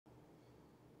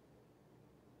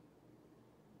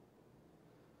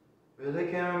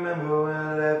Really can't remember when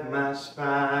I left my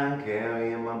spine,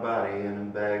 carrying my body in a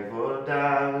bag full of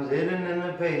dimes, hidden in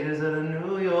the pages of the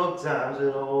New York Times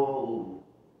at all.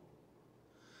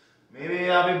 Maybe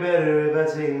I'll be better if I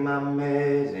take my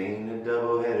meds. Ain't a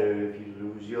double header if you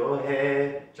lose your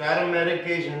head. Try the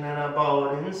medication that I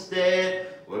bought instead.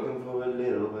 Working for a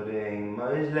little, but there ain't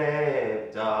much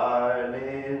left.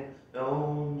 Darling,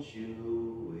 don't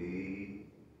you weep.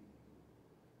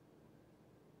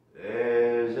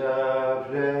 There's a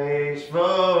place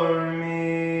for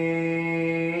me,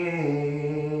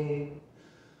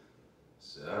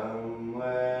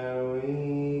 somewhere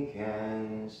we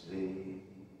can sleep.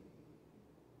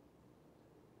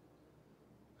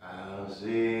 I'll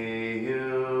see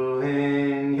you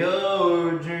in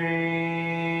your dreams.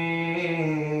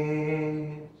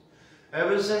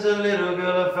 Ever since a little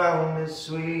girl I found it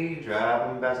sweet,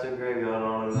 driving past the graveyard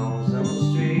on a lonesome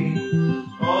street.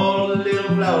 All the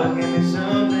little flowers give me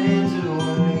something to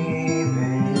believe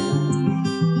in.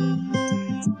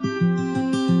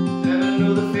 Never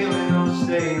knew the feeling of a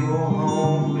stable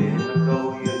home. Been a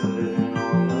couple years of living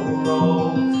on the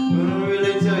road. Couldn't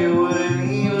really tell you what it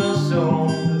even so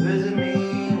to visit me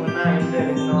when I am dead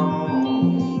and gone.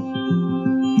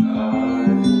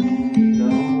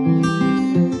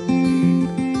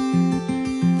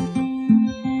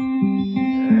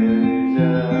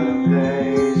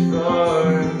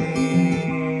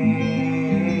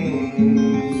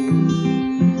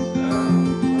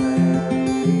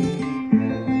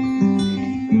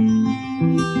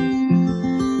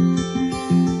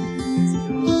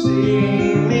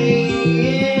 See me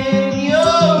in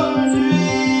your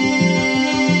dreams.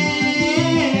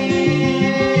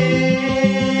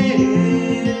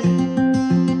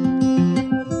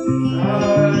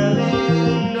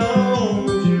 Darling, don't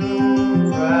you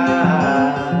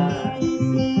cry.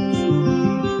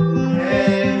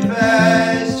 Head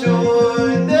fast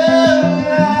toward the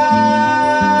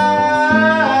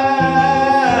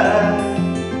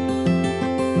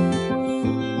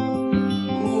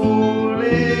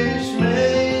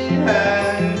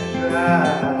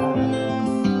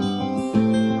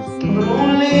but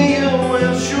only you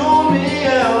will show me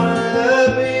how to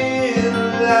love being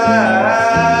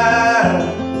alive.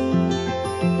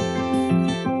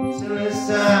 Till it's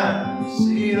time to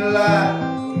see the light,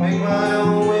 make my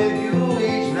own with you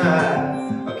each night.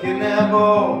 I'll kidnap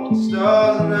all the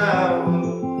stars and I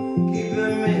will keep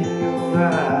them in your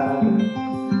eyes.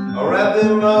 I'll wrap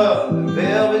them up in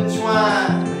velvet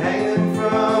twine, hang them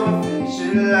from a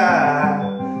fixture light,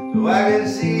 so I can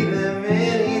see them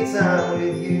anytime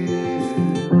with you.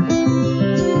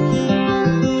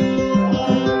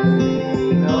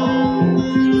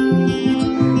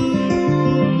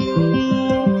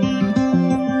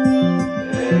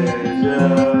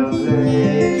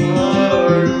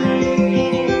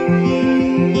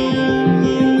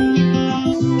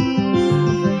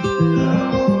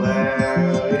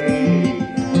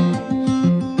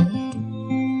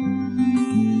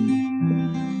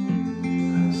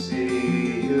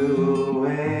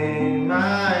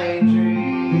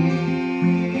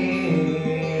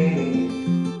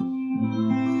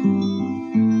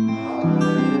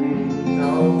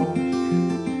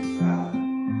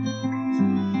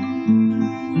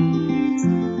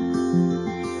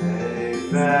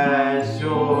 Fast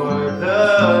toward the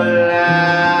light.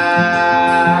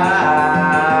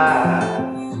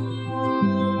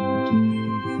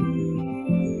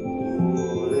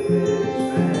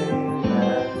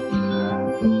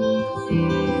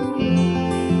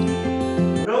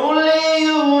 But only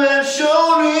you have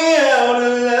shown me how to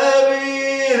love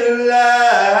it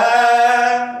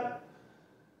alive.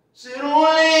 Said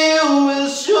only you will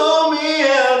show me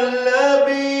how to love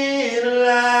it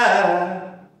alive.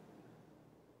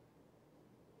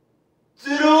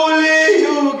 Said only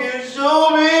you can show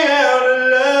me how to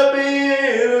love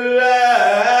it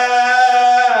alive.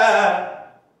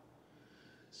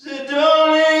 Said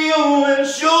only you can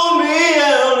show me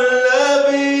how to love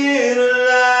it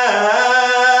alive.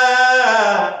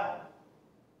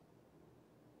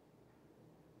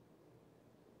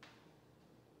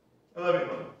 I love you,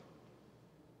 Mom.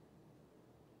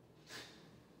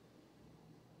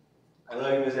 I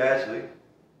love you, Miss Ashley.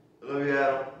 I love you,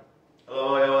 Adam. I love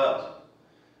all your else.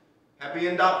 Happy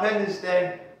Independence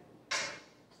Day.